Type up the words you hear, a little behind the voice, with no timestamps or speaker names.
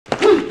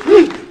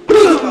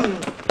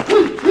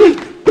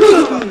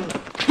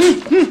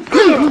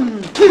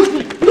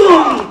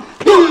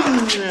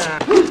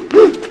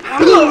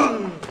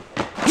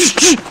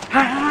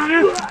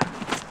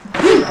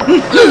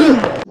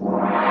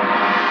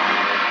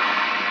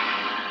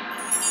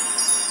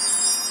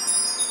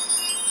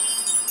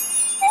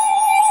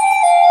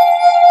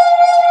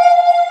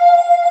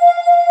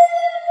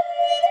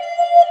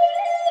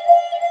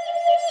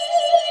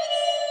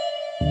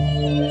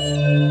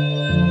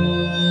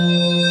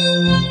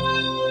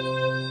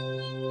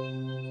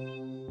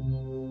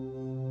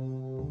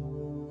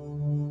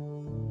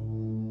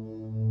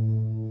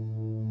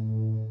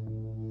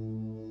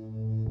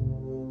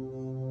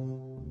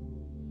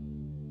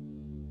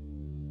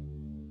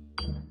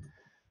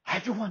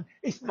everyone,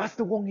 it's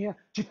Master Wong here.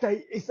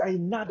 Today is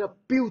another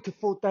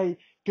beautiful day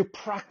to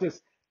practice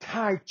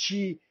Tai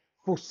Chi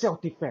for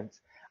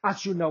self-defense.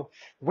 As you know,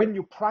 when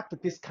you practice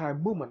this kind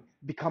of movement,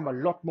 become a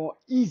lot more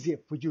easier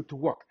for you to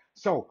work.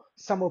 So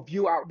some of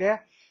you out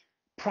there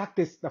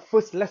practice the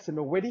first lesson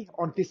already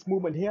on this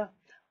movement here,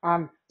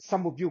 and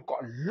some of you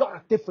got a lot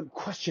of different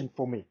questions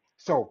for me.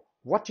 So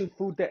watching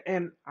through the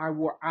end, I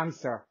will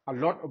answer a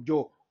lot of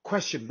your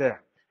questions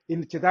there.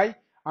 In today,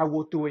 I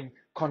will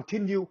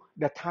continue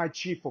the Tai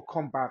Chi for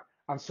combat,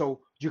 and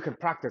so you can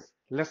practice.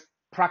 Let's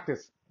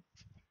practice.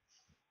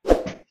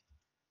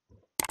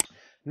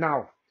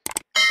 Now,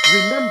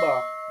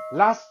 remember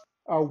last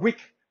week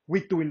we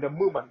doing the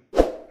movement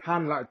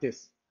hand like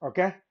this,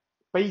 okay?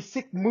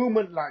 Basic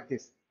movement like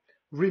this.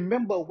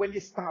 Remember when you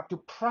start to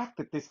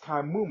practice this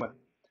kind of movement,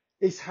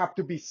 it have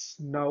to be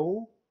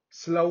slow,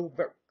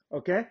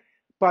 okay?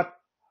 But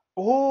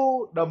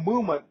all the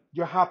movement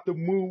you have to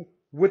move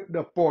with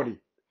the body.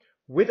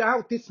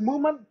 Without this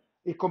movement,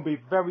 it can be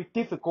very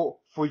difficult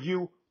for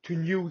you to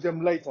use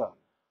them later.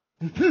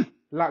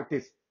 Like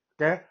this,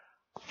 okay?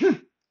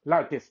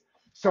 Like this.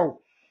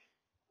 So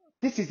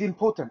this is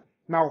important.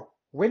 Now,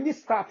 when you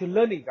start to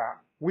learning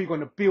that, we're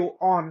going to build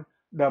on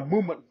the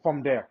movement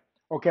from there.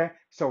 Okay?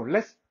 So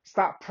let's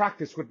start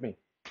practice with me.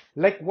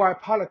 Leg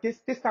wide Pilates.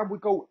 This time we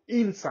go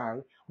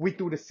inside. We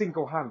do the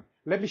single hand.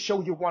 Let me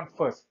show you one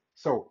first.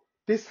 So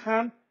this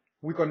hand,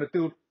 we're going to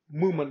do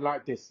movement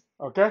like this.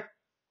 Okay?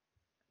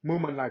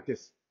 Movement like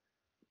this.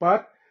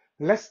 But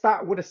let's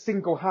start with a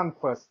single hand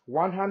first.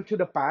 One hand to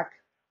the back,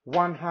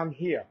 one hand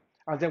here.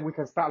 And then we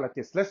can start like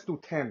this. Let's do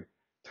 10.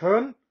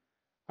 Turn,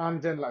 and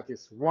then like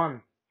this.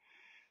 1,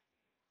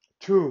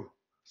 2.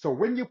 So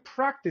when you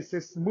practice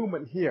this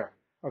movement here,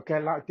 okay,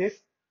 like this,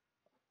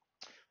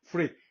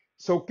 3.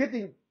 So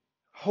getting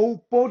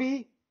whole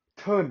body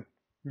turn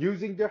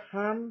using the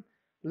hand,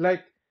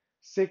 like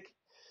 6,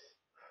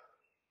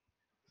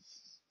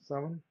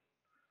 7,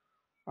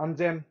 and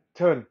then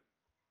turn.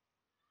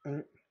 8,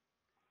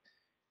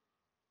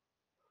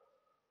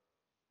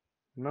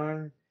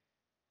 9,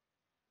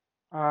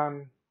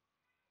 and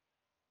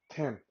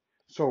 10.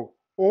 So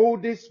all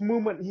this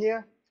movement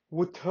here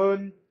will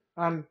turn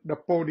and the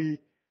body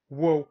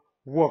will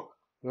work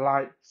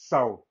like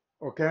so.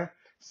 Okay.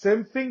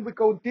 Same thing, we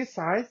go this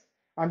side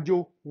and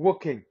you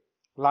working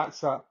like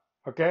so.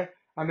 Okay.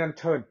 And then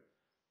turn.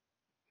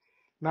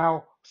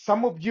 Now,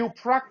 some of you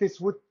practice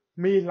with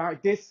me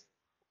like this.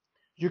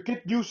 You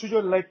get used to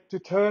your leg to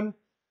turn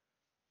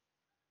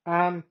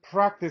and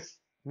practice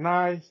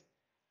nice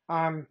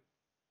and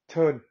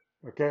turn.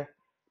 Okay.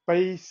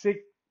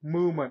 Basic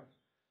movement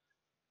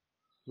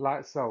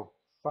like so.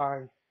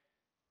 5,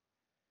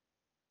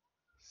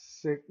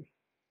 6,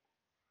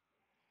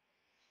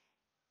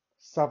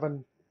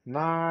 7,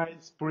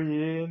 nice, breathe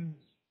in,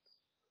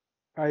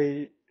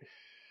 8,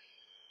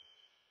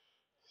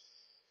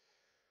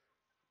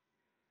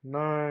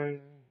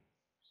 9,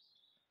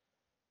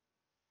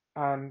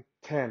 and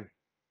 10.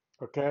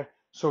 Okay,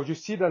 so you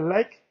see the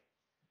leg,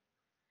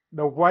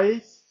 the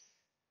waist,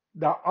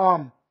 the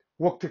arm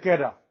work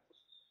together.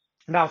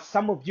 Now,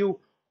 some of you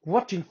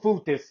watching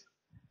through this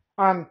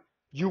and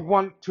you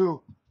want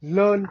to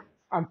learn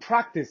and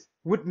practice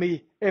with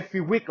me every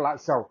week like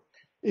so.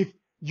 If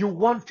you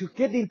want to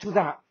get into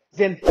that,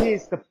 then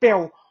here's the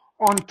bell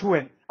onto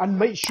it and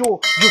make sure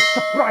you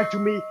subscribe to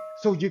me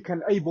so you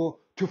can able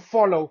to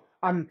follow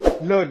and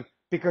learn,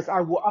 because I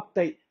will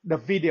update the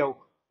video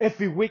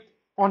every week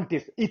on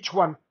this, each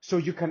one, so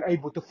you can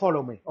able to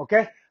follow me.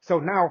 Okay, so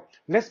now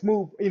let's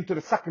move into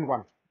the second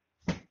one.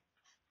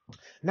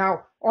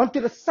 Now, onto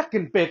the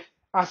second bit,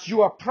 as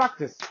you are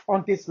practice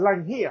on this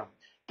line here,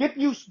 get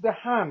used to the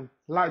hand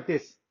like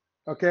this,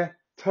 okay?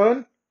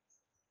 Turn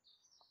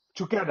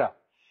together.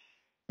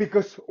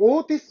 Because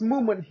all this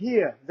movement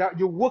here that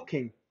you're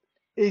working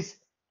is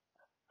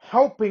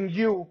helping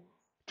you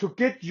to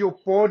get your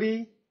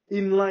body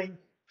in line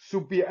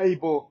to be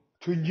able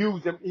to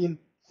use them in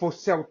for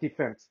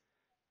self-defense.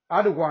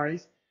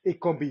 Otherwise,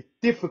 it can be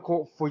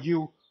difficult for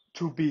you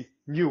to be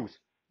used.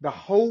 The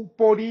whole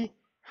body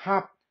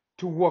have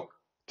to work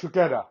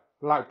together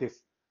like this,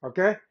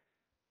 okay?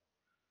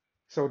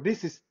 So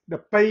this is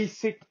the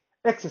basic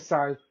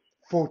exercise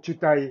for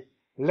today's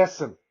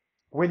lesson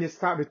when you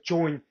start to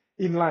join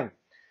in line.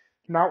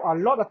 Now, a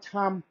lot of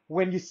time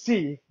when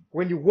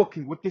you're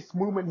working with this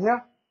movement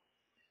here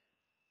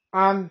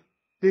and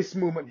this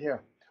movement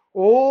here,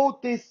 all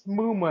this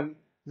movement,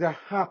 they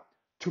have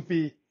to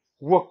be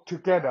worked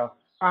together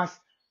as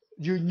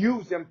you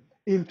use them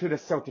into the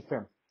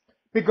self-defense.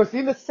 Because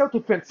in the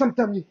self-defense,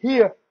 sometimes you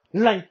hear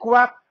line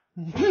grab,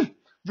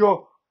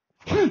 your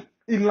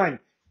in line,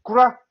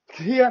 grab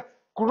here,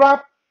 grab.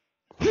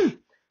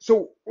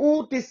 So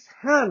all this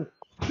hand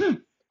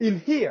in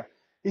here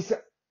is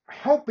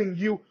helping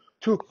you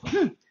to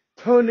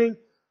turning,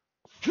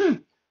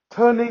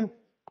 turning.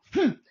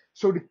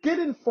 So the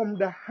getting from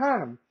the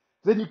hand,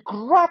 then you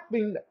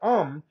grabbing the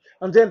arm,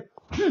 and then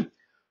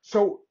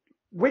so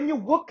when you're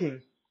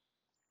working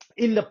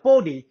in the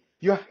body,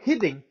 you're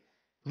hitting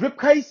rib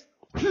cage,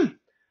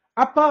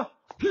 upper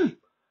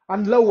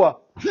and lower.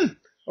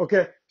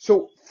 Okay,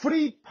 so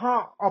three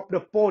part of the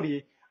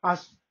body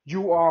as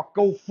you are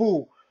go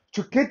through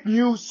to get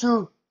used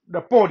to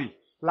the body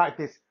like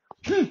this.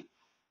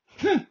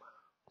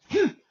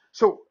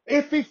 So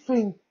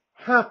everything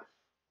have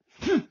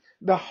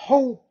the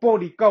whole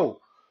body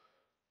go.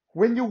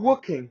 When you're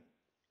working,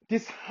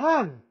 this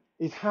hand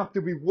is have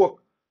to be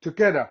worked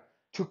together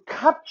to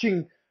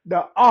catching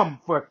the arm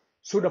first,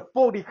 so the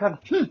body can.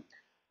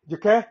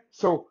 Okay,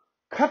 so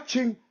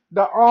catching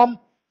the arm.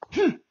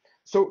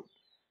 So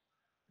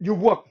you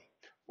work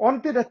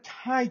onto the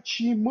Tai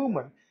Chi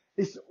movement.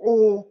 It's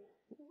all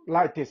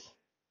like this,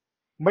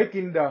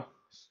 making the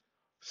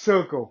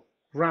circle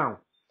round.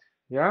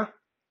 Yeah,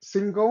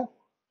 single.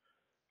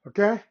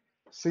 Okay,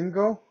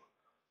 single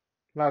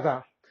like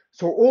that.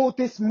 So all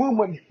this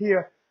movement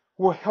here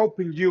will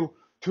helping you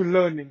to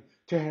learning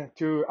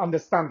to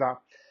understand that.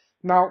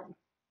 Now,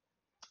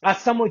 as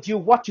some of you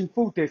watching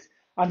through this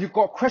and you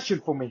got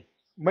question for me,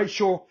 make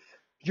sure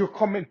you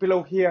comment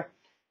below here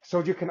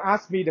so you can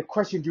ask me the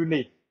question you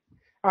need.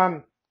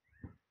 And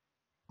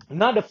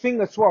another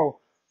thing as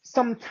well,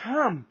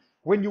 sometimes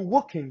when you're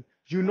working,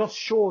 you're not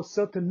sure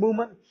certain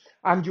movement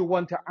and you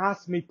want to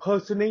ask me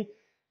personally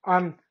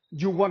and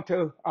you want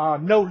to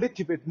know a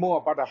little bit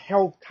more about the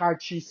health Tai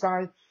Chi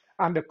side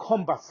and the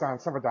combat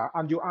side, some of that,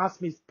 and you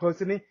ask me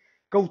personally,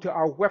 go to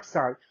our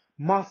website,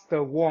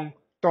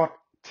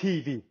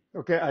 masterwong.tv.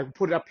 Okay, I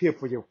put it up here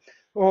for you.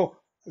 Or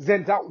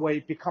then that way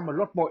become a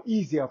lot more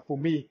easier for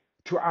me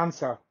to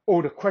answer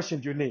all the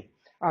questions you need.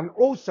 And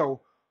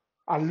also,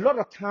 a lot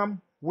of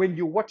time when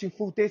you're watching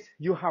through this,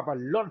 you have a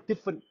lot of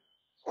different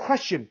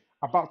questions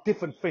about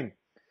different things.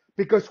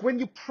 Because when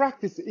you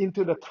practice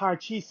into the Tai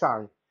Chi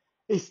side,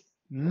 it's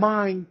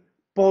mind,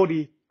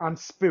 body, and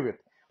spirit.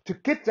 To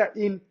get that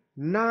in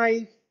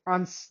nice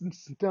and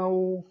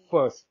slow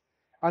first,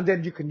 and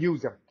then you can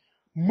use them.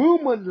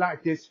 Movement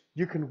like this,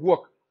 you can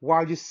work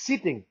while you're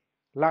sitting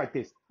like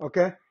this,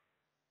 okay?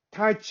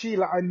 Tai Chi,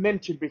 like I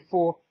mentioned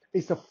before,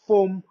 is a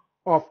form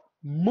of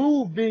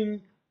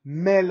moving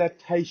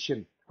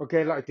meditation.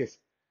 Okay, like this.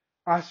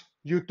 As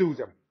you do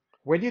them.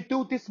 When you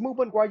do this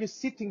movement while you're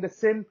sitting the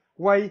same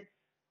way,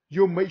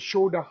 you make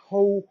sure the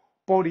whole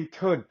body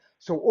turn.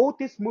 So all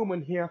this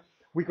movement here,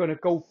 we're going to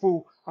go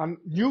through and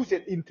use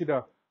it into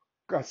the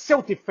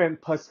self-defense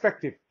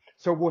perspective.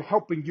 So we're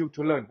helping you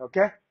to learn,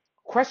 okay?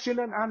 Question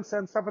and answer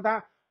and stuff like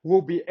that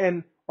will be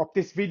end of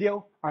this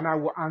video, and I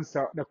will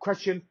answer the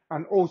question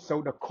and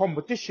also the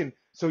competition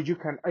so you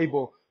can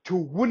able to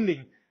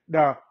winning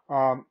the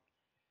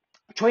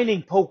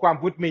training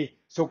program with me.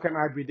 So can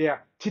I be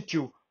there teach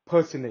you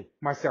personally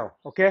myself,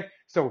 okay?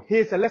 So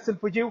here's a lesson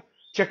for you.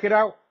 Check it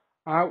out.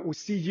 I will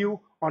see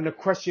you on the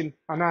question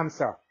and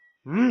answer.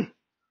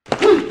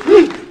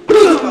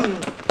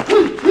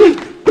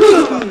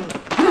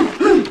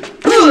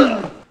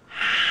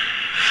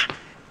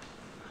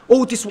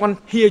 All this one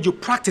here you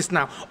practice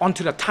now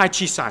onto the Tai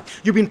Chi side.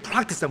 You've been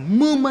practicing the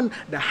movement,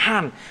 the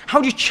hand.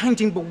 How you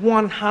changing the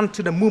one hand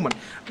to the movement,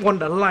 on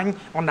the line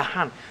on the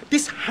hand.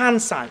 This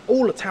hand side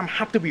all the time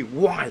have to be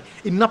wide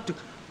enough to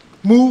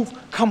move,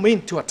 come in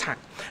to attack.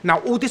 Now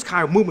all this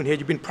kind of movement here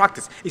you've been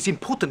practicing. It's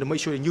important to make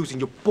sure you're using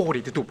your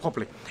body to do it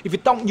properly. If you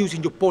don't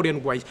using your body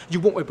in ways,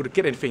 you won't be able to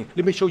get anything.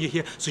 Let me show you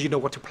here so you know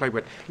what to play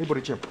with.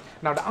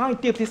 Now the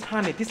idea of this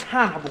hand is this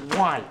hand have a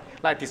wide,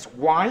 like this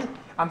wide,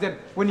 and then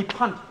when you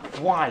punch,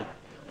 wide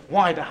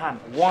the hand,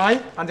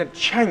 wide, and then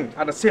chain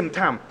at the same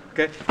time.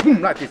 Okay,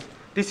 boom, like this.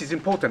 This is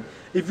important.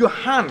 If your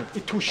hand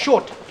is too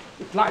short,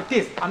 it's like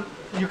this, and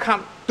you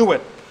can't do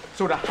it.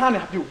 So the hand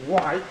have to be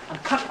wide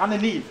and cut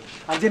underneath,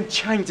 and then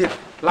change it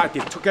like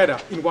this together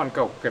in one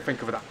go. Okay, thank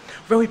you for that.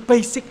 Very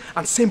basic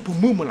and simple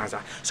movement like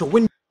that. So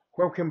when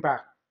welcome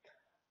back.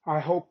 I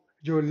hope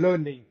you're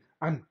learning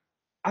and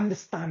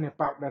understanding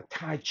about the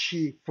Tai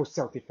Chi for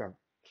self-defense.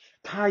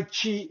 Tai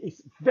Chi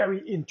is very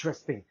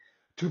interesting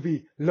to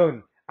be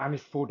learned, and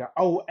it's for the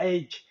old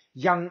age,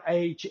 young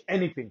age,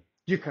 anything.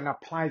 You can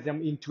apply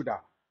them into the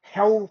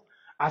health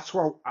as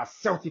well as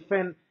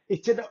self-defense.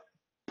 It's just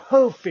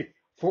perfect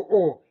for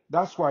all.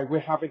 That's why we're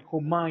having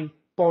whole mind,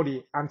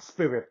 body, and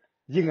spirit,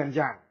 yin and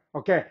yang.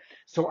 Okay,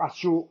 so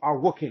as you are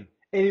working,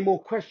 any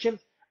more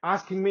questions,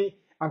 asking me,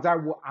 and I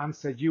will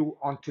answer you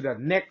on to the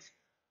next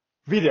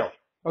video.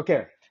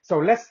 Okay, so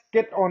let's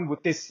get on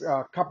with this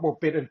couple of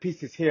bits and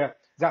pieces here.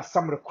 That's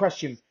some of the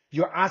questions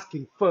you're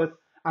asking first,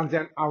 and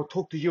then I'll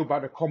talk to you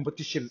about the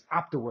competition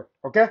afterward.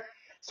 Okay,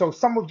 so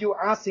some of you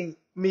are asking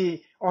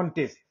me on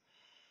this.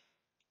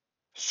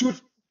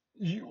 Should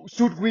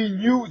we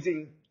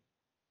using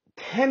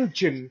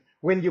tension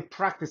when you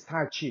practice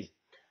Tai Chi?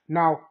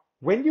 Now,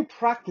 when you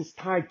practice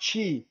Tai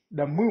Chi,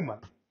 the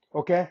movement,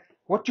 okay,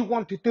 what you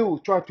want to do,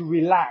 try to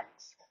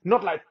relax,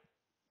 not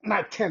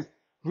tense,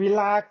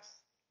 relax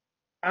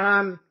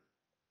and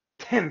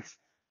tense.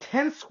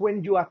 Tense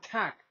when you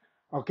attack,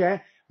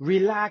 okay?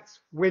 Relax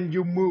when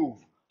you move.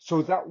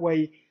 So that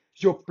way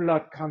your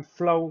blood can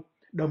flow,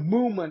 the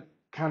movement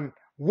can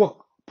work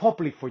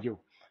properly for you.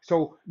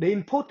 So the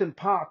important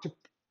part,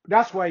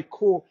 that's why I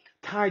call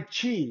Tai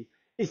Chi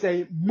is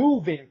a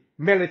moving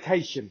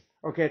meditation.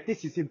 Okay,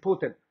 this is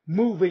important.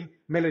 Moving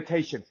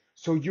meditation.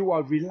 So you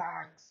are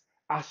relaxed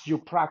as you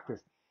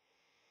practice.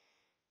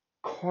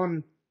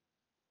 Concentrate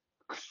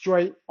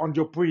on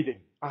your breathing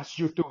as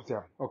you do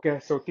them. Okay,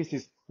 so this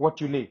is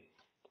what you need.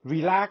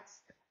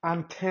 Relax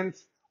and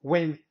tense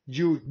when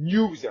you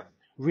use them.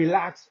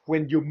 Relax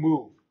when you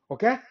move.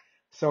 Okay,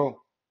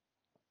 so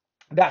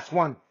that's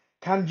one.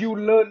 Can you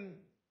learn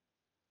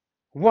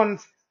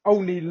once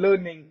only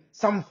learning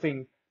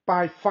something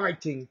by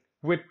fighting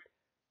with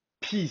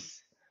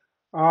peace?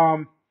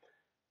 Um,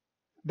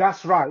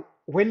 That's right.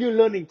 When you're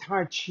learning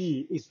Tai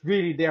Chi, it's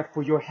really there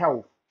for your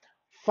health,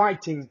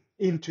 fighting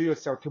into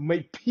yourself to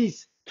make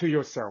peace to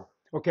yourself.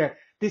 Okay,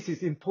 this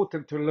is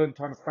important to learn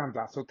to understand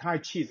that. So Tai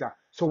Chi is that.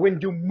 So when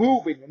you're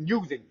moving and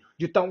using,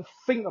 you don't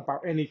think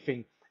about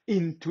anything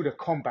into the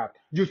combat.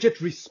 You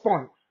just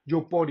respond.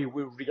 Your body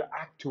will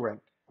react to it.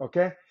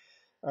 Okay.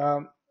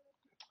 Um,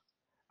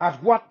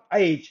 at what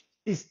age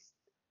is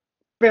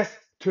best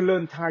to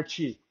learn Tai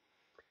Chi?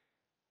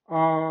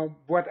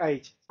 What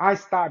age? I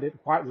started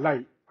quite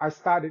late. I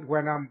started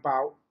when I'm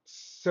about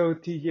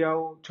 30 year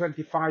old,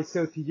 25,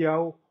 30 year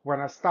old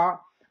when I start,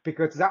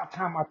 because that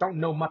time I don't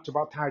know much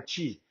about Tai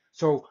Chi.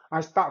 So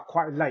I start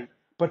quite late.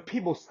 But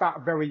people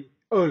start very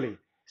early,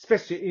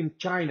 especially in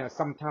China.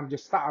 Sometimes you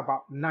start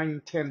about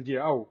 9, 10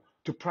 year old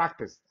to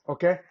practice.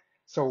 Okay.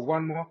 So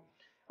one more.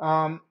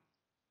 Um,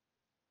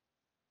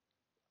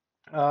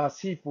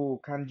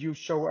 Sifu, can you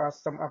show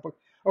us some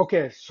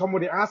okay,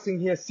 somebody asking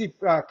here,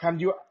 can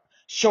you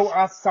show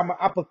us some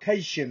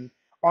application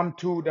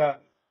onto the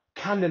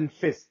cannon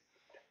fist?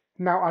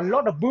 Now, a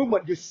lot of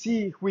movement you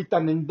see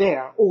written in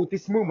there, oh,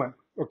 this movement,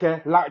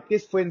 okay, like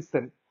this, for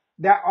instance,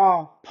 that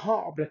are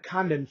part of the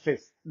cannon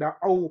fist, the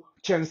old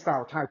Chen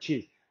style Tai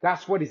Chi.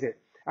 That's what is it.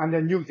 And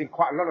then using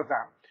quite a lot of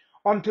that.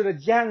 Onto the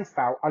Yang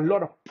style, a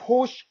lot of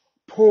push,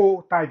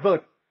 pull,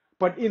 divert.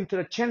 But into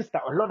the Chen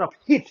style, a lot of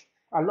hit,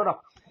 a lot of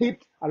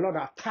hit, a lot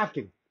of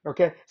attacking.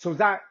 Okay, so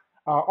that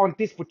on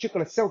this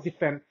particular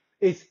self-defense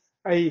is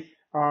a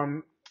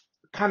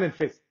cannon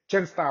fist,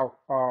 Chen style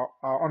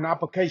on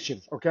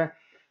applications. Okay,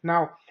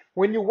 now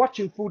when you're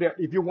watching footage,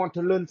 if you want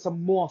to learn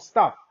some more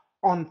stuff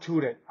onto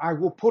it, I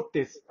will put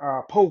this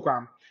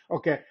program,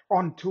 okay,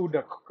 onto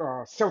the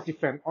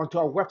self-defense onto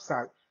our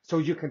website, so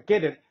you can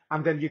get it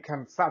and then you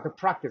can start to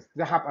practice.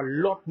 They have a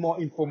lot more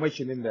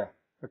information in there.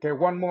 Okay,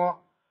 one more.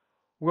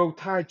 Will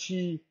Tai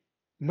Chi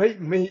make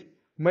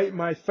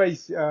my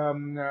face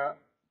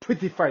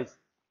pretty face?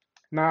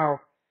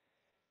 Now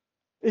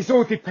it's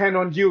all depend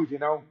on you, you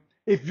know.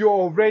 If you're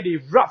already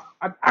rough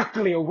and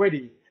ugly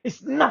already,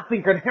 it's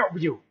nothing can help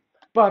you.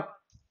 But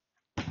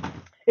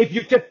if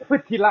you're just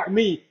pretty like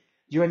me,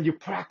 when you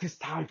practice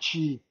Tai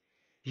Chi,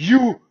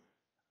 you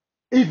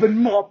even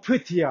more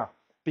prettier,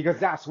 because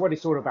that's what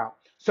it's all about.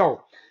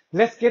 So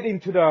let's get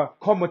into the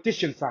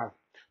competition side.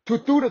 To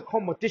do the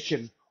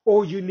competition,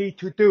 all you need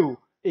to do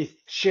is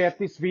share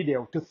this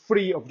video to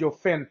 3 of your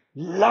friends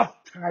love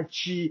Tai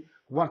Chi,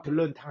 want to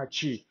learn Tai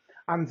Chi,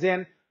 and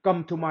then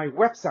come to my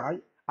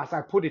website as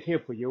I put it here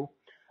for you,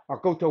 or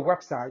go to a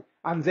website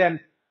and then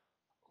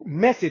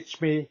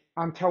message me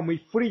and tell me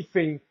 3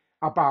 things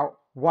about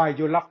why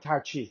you love Tai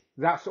Chi.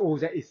 That's all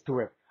there is to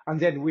it. And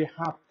then we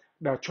have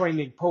the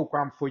training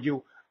program for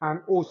you.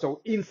 And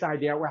also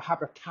inside there, we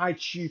have a Tai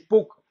Chi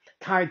book,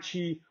 Tai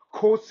Chi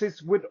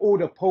courses with all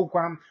the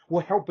program.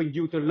 We're helping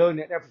you to learn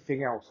and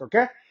everything else.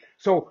 Okay.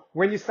 So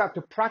when you start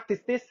to practice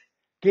this,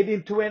 get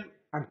into it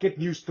and get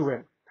used to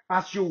it.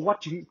 As you're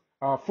watching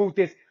through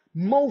this,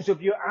 most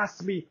of you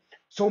ask me,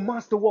 so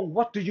Master Wong,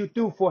 what do you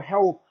do for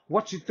health?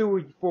 What you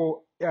do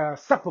for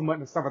supplement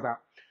and stuff like that?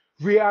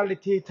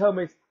 Reality tell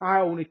me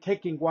I only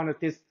taking one of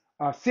this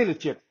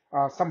Silicate,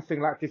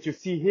 something like this. You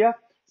see here,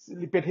 a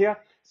little bit here,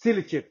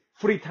 Silicate,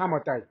 3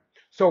 times a day.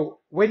 So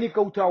when you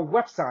go to our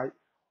website,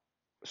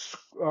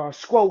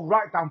 scroll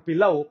right down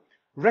below,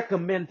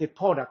 recommended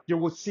product, you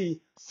will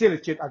see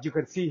Silicate, as you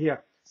can see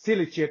here,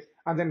 Silicate,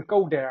 and then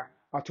go there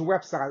to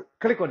website,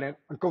 click on it,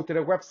 and go to the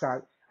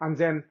website, and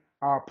then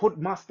put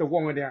Master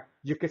Wong in there,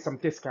 you get some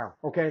discount.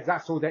 Okay,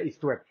 that's all there is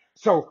to it.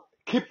 So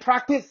keep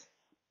practice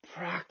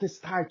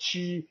Tai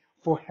Chi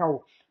for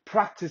health,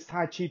 practice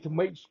Tai Chi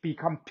to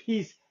become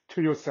peace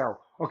to yourself.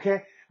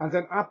 Okay, and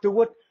then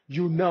afterward,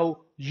 you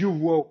know you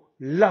will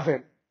love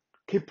it.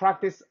 Keep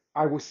practice.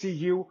 I will see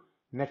you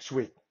next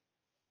week.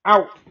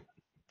 Out.